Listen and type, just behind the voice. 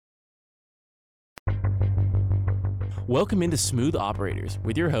Welcome into Smooth Operators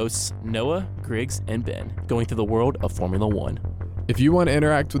with your hosts, Noah, Griggs, and Ben, going through the world of Formula One. If you want to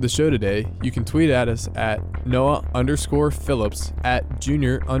interact with the show today, you can tweet at us at Noah_Phillips, at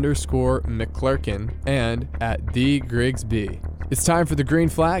Junior_McClurkin, and at TheGriggsB. It's time for the green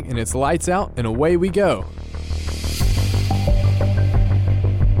flag, and it's lights out, and away we go.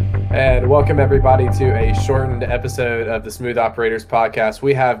 And welcome everybody to a shortened episode of the Smooth Operators podcast.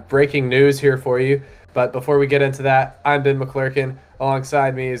 We have breaking news here for you. But before we get into that, I'm Ben McClurkin.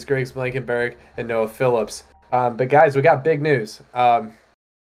 Alongside me is Griggs Blankenberg and Noah Phillips. But guys, we got big news.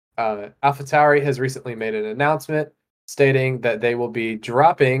 AlphaTauri has recently made an announcement stating that they will be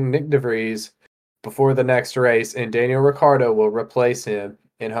dropping Nick De Vries before the next race, and Daniel Ricciardo will replace him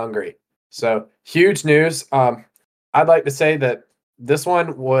in Hungary. So huge news. I'd like to say that this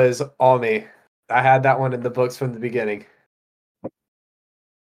one was all me. I had that one in the books from the beginning.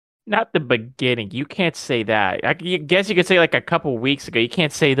 Not the beginning. You can't say that. I guess you could say like a couple weeks ago. You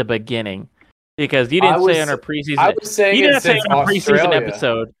can't say the beginning because you didn't say on our preseason. I was saying you didn't it say since on our Australia. preseason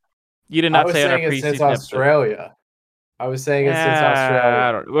episode. You did not say on our preseason since episode. Australia. I was saying it since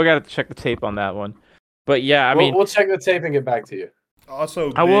Australia. We got to check the tape on that one. But yeah, I mean, we'll check the tape and get back to you.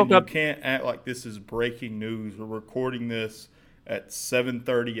 Also, Ben, you can't act like this is breaking news. We're recording this at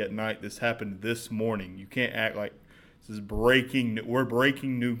 7:30 at night. This happened this morning. You can't act like this is breaking. We're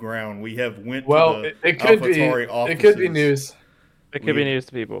breaking new ground. We have went to the AlphaTauri offices. It could be news. It could be news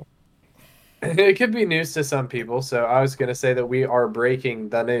to people. It could be news to some people. So I was going to say that we are breaking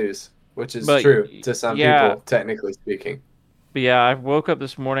the news, which is But, true to some people, technically speaking. But yeah, I woke up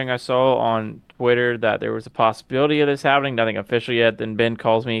this morning. I saw on Twitter that there was a possibility of this happening. Nothing official yet. Then Ben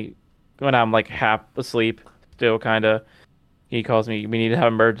calls me when I'm like half asleep, still kind of. He calls me, we need to have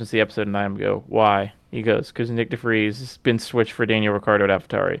an emergency episode, and I go, why? He goes, because Nick De Vries has been switched for Daniel Ricciardo at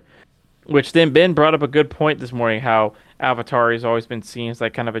AlphaTauri. Which then Ben brought up a good point this morning, how AlphaTauri has always been seen as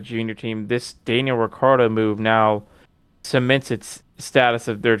like kind of a junior team. This Daniel Ricciardo move now cements its status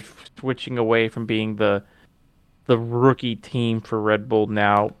of they're switching away from being the rookie team for Red Bull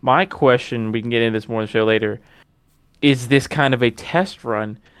now. My question, we can get into this more in the show later, is this kind of a test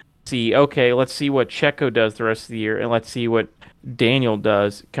run? Let's see what Checo does the rest of the year, and let's see what Daniel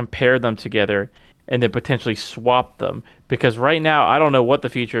does, compare them together, and then potentially swap them. Because right now, I don't know what the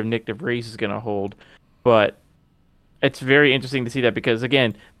future of Nick De Vries is going to hold, but it's very interesting to see that because,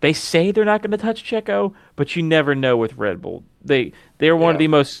 again, they say they're not going to touch Checo, but you never know with Red Bull. They're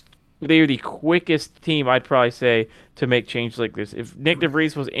the quickest team, I'd probably say, to make changes like this. If Nick De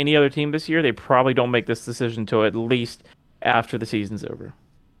Vries was any other team this year, they probably don't make this decision until at least after the season's over.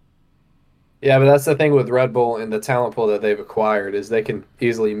 Yeah, but that's the thing with Red Bull and the talent pool that they've acquired is they can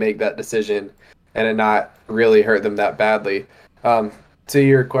easily make that decision and it not really hurt them that badly. To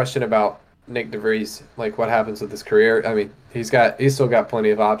your question about Nick De Vries, like what happens with his career, I mean, he's still got plenty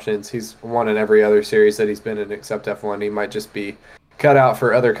of options. He's won in every other series that he's been in except F1. He might just be cut out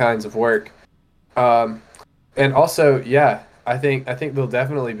for other kinds of work. And also, yeah, I think they'll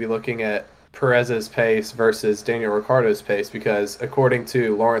definitely be looking at Perez's pace versus Daniel Ricciardo's pace because according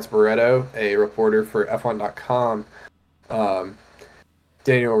to Lawrence Barretto, a reporter for F1.com,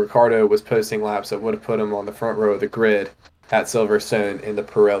 Daniel Ricciardo was posting laps that would have put him on the front row of the grid at Silverstone in the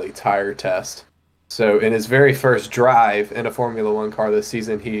Pirelli tire test. So in his very first drive in a Formula One car this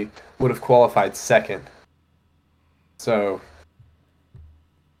season, he would have qualified second. So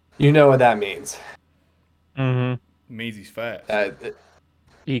you know what that means. Mm-hmm. It means he's fast.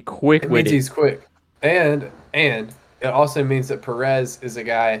 He's quick with it. It means he's quick. And it also means that Perez is a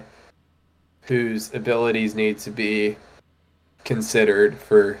guy whose abilities need to be considered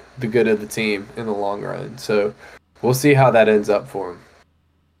for the good of the team in the long run. So we'll see how that ends up for him.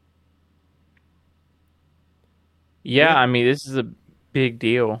 Yeah, I mean, this is a big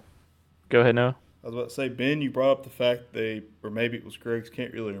deal. Go ahead, Noah. I was about to say, Ben, you brought up the fact or maybe it was Greg's,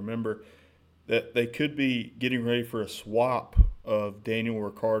 can't really remember, that they could be getting ready for a swap of Daniel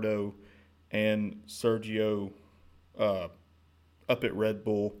Ricciardo and Sergio up at Red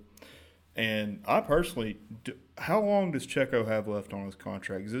Bull. And I personally, how long does Checo have left on his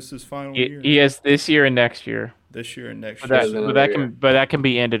contract? Is this his final year? He has this year and next year. This year and next year. But that can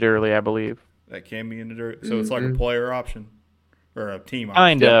be ended early, I believe. That can be ended early. So it's like a player option or a team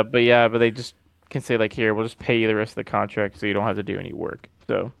option. Kinda, but they just can say like, here, we'll just pay you the rest of the contract so you don't have to do any work.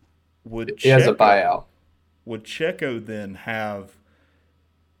 So he has a buyout. Would Checo then have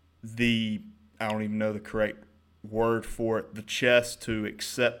I don't even know the correct word for it, the chest to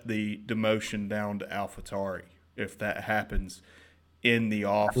accept the demotion down to AlphaTauri if that happens in the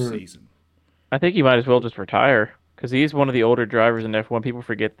off season? I think he might as well just retire because he's one of the older drivers in F1. People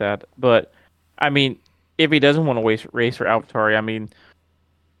forget that, but I mean, if he doesn't want to race for AlphaTauri, I mean,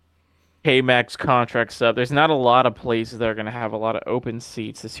 K-Max contract's up. There's not a lot of places that are going to have a lot of open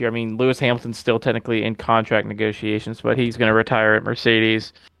seats this year. I mean, Lewis Hamilton's still technically in contract negotiations, but he's going to retire at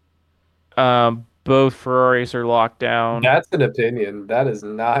Mercedes. Both Ferraris are locked down, That's an opinion. That is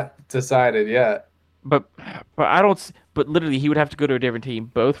not decided yet. but I don't. But literally, he would have to go to a different team.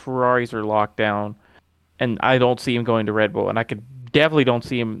 Both Ferraris are locked down, and I don't see him going to Red Bull, and I could definitely don't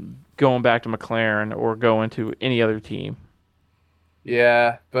see him going back to McLaren or going to any other team.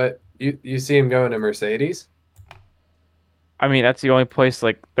 Yeah, but you see him going to Mercedes? I mean, that's the only place,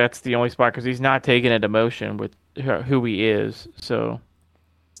 like, that's the only spot because he's not taking a demotion with who he is. So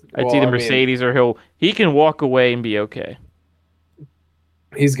it's Well, either I mean, Mercedes or he can walk away and be okay.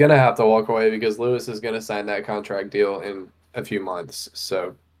 he's gonna have to walk away because Lewis is gonna sign that contract deal in a few months.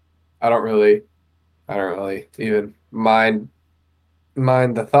 So I don't really even mind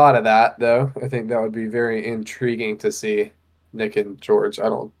the thought of that, though. I think that would be very intriguing to see Nick and George. I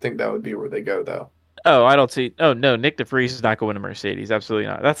don't think that would be where they go, though. Oh, I don't see. Oh no, Nick DeVries is not going to Mercedes. Absolutely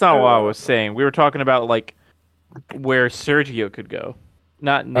not. That's not what I was saying. We were talking about like where Sergio could go,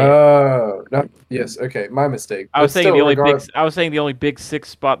 not Nick. Oh, no, yes, okay, my mistake. I But was saying still, the only big six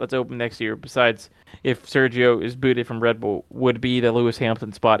spot that's open next year, besides if Sergio is booted from Red Bull, would be the Lewis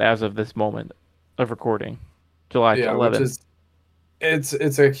Hamilton spot as of this moment of recording, July yeah, which 11th. is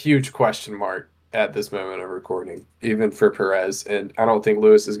it's a huge question mark at this moment of recording, even for Perez, and I don't think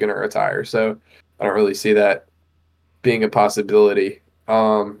Lewis is going to retire, so I don't really see that being a possibility.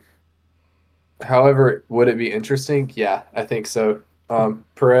 However, would it be interesting? Yeah, I think so.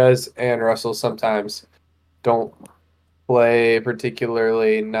 Perez and Russell sometimes don't play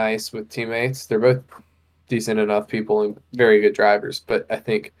particularly nice with teammates. They're both decent enough people and very good drivers, but I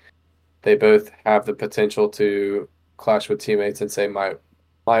think they both have the potential to clash with teammates and say my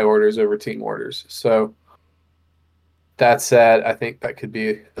orders over team orders. So that said, I think that could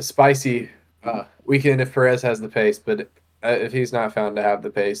be a spicy weekend if Perez has the pace, but if he's not found to have the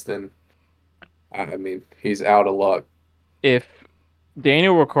pace, then I mean, he's out of luck. If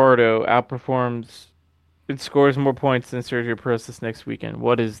Daniel Ricciardo outperforms and scores more points than Sergio Perez this next weekend,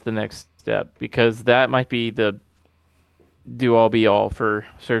 what is the next step? Because that might be the do all be all for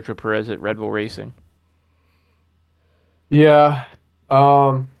Sergio Perez at Red Bull Racing. Yeah.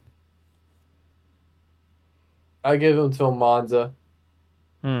 I give him till Monza.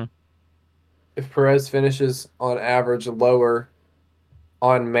 Hmm. If Perez finishes on average lower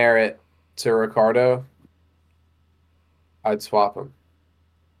on merit to Ricardo, I'd swap him.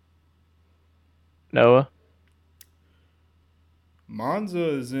 Noah? Monza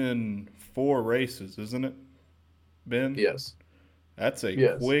is in 4 races, isn't it, Ben? Yes. That's a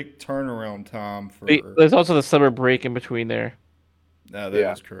Yes. quick turnaround time for. There's also the summer break in between there. No,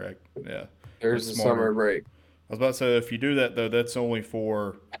 that is correct. Yeah. There's That's a summer break. I was about to say, if you do that, though, that's only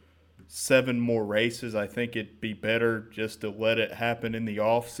for 7 more races. I think it'd be better just to let it happen in the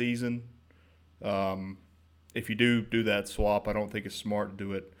off season. If you do that swap, I don't think it's smart to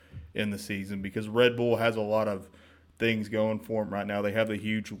do it in the season because Red Bull has a lot of things going for them right now. They have the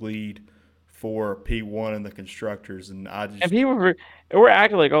huge lead for P1 and the constructors, and people we're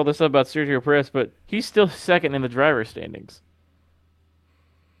acting like all this stuff about Sergio Perez, but he's still second in the driver's standings.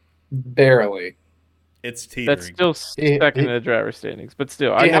 Barely. It's teetering. That's still second in the driver's standings, but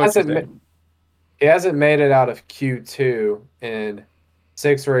still, I know he hasn't made it out of Q2 in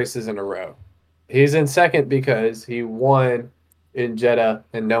 6 races in a row. He's in second because he won in Jeddah,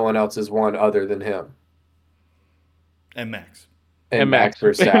 and no one else has won other than him. And Max. And Max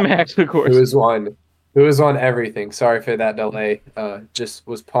Verstappen, and Max, of course. Who has won everything. Sorry for that delay. Just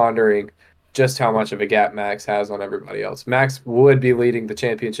was pondering just how much of a gap Max has on everybody else. Max would be leading the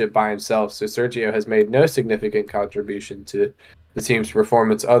championship by himself, so Sergio has made no significant contribution to the team's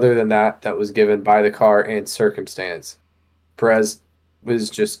performance other than that was given by the car and circumstance. Perez was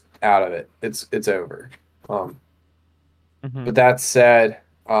just out of it. It's over. But that said,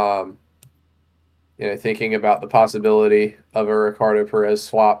 thinking about the possibility of a Ricardo Perez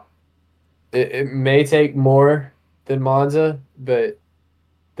swap, it may take more than Monza, but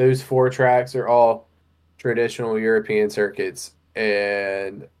those 4 tracks are all traditional European circuits,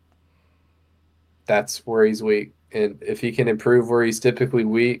 and that's where he's weak. And if he can improve where he's typically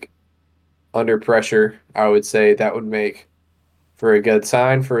weak under pressure, I would say that would make for a good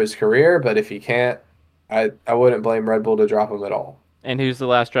sign for his career. But if he can't, I wouldn't blame Red Bull to drop him at all. And who's the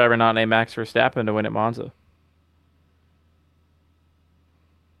last driver not named Max Verstappen to win at Monza?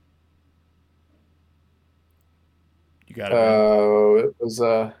 You got it. It was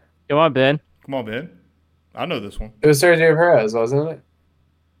Come on, Ben. Come on, Ben. I know this one. It was Sergio Perez, wasn't it?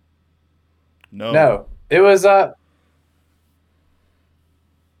 No, it was It's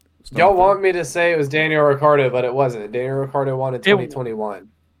y'all number want me to say it was Daniel Ricciardo, but it wasn't. Daniel Ricciardo won in 2021.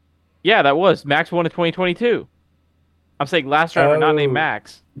 Yeah, that was. Max won in 2022. I'm saying last driver, not named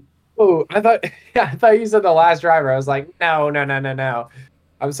Max. Oh, I thought I thought you said the last driver. I was like, no.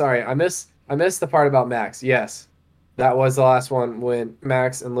 I'm sorry. I missed the part about Max. Yes. That was the last one when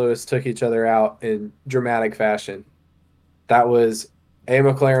Max and Lewis took each other out in dramatic fashion. That was a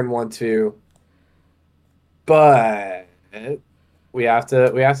McLaren 1-2. But we have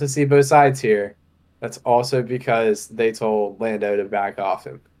to see both sides here. That's also because they told Lando to back off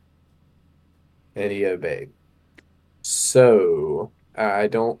him. And he obeyed. So I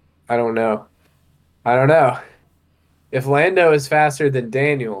don't know. I don't know. If Lando is faster than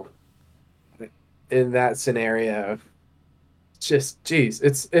Daniel in that scenario, just geez,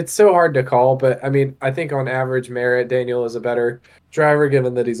 it's so hard to call. But I mean, I think on average merit, Daniel is a better driver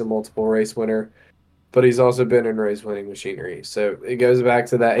given that he's a multiple race winner, but he's also been in race winning machinery. So it goes back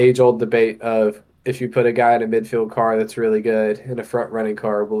to that age old debate of if you put a guy in a midfield car that's really good in a front running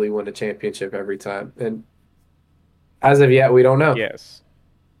car, will he win a championship every time? And as of yet, we don't know. Yes.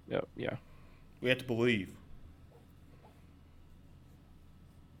 Yep. Yeah. We have to believe.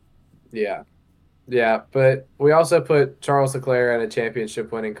 Yeah. Yeah, but we also put Charles Leclerc in a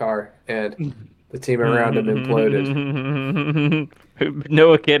championship-winning car, and the team around him imploded.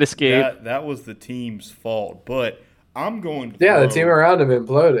 Noah can't escape. That was the team's fault, but I'm going to the team around him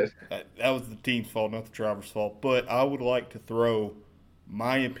imploded. That was the team's fault, not the driver's fault. But I would like to throw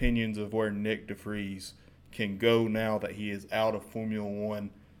my opinions of where Nick DeVries can go now that he is out of Formula One.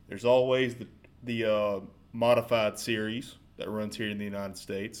 There's always the modified series that runs here in the United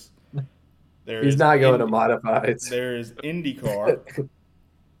States. He's not going to modifieds. There is IndyCar.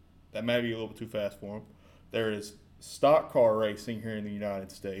 That may be a little bit too fast for him. There is stock car racing here in the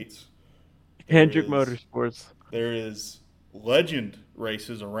United States. Hendrick Motorsports. There is legend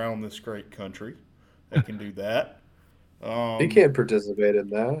races around this great country that can do that. He can't participate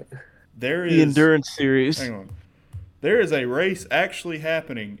in that. There is the endurance series. Hang on. There is a race actually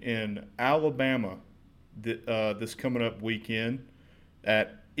happening in Alabama this coming up weekend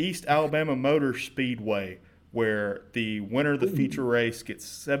at East Alabama Motor Speedway, where the winner of the feature race gets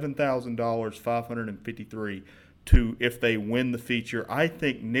 $7,000, $553 to if they win the feature. I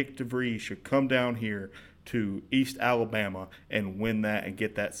think Nick DeVries should come down here to East Alabama and win that and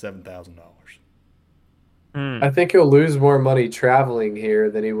get that $7,000. I think he'll lose more money traveling here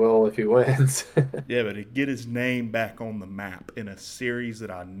than he will if he wins. Yeah, but to get his name back on the map in a series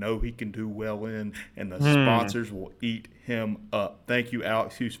that I know he can do well in, and the sponsors will eat him up. Thank you,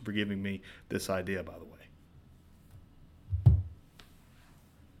 Alex Houston, for giving me this idea, by the way.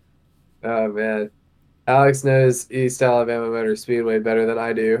 Oh, man. Alex knows East Alabama Motor Speedway better than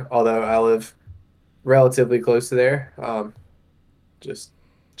I do, although I live relatively close to there. Just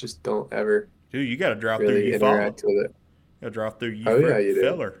don't ever Dude, you got to drive really through interact with it. You got to drive through you. Oh, yeah, you do.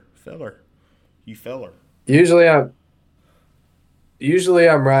 Feller. You feller. Usually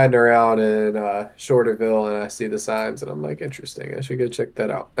I'm riding around in Shorterville and I see the signs and I'm like, interesting. I should go check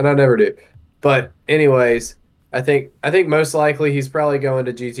that out. And I never do. But anyways, I think most likely he's probably going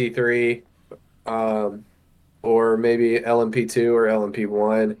to GT3 or maybe LMP2 or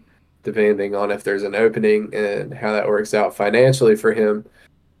LMP1, depending on if there's an opening and how that works out financially for him.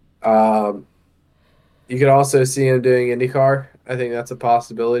 You could also see him doing IndyCar. I think that's a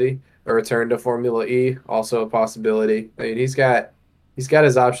possibility. A return to Formula E, also a possibility. I mean, he's got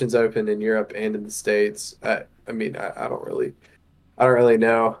his options open in Europe and in the States. I don't really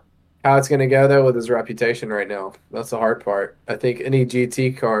know how it's going to go though with his reputation right now. That's the hard part. I think any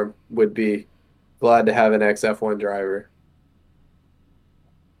GT car would be glad to have an XF1 driver.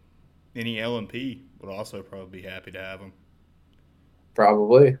 Any LMP would also probably be happy to have him.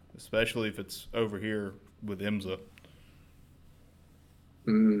 Probably. Especially if it's over here with IMSA.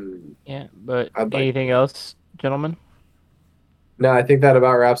 Yeah, but anything else, gentlemen? No, I think that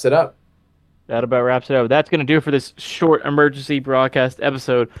about wraps it up. That about wraps it up. That's going to do it for this short emergency broadcast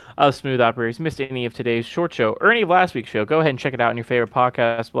episode of Smooth Operators. Missed any of today's short show or any of last week's show, go ahead and check it out on your favorite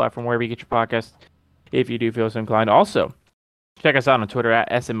podcast platform, wherever you get your podcasts, if you do feel so inclined. Also, check us out on Twitter at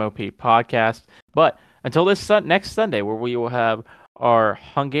SMOP Podcast. But until this next Sunday, where we will have our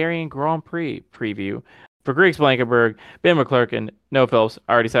Hungarian Grand Prix preview. For Greg Blankenberg, Ben McClurkin, no Phelps.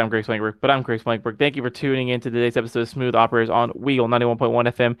 I already said I'm Greg Blankenberg, but I'm Greg Blankenberg. Thank you for tuning in to today's episode of Smooth Operators on Weagle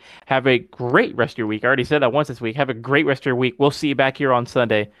 91.1 FM. Have a great rest of your week. I already said that once this week. Have a great rest of your week. We'll see you back here on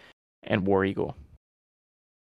Sunday. And War Eagle.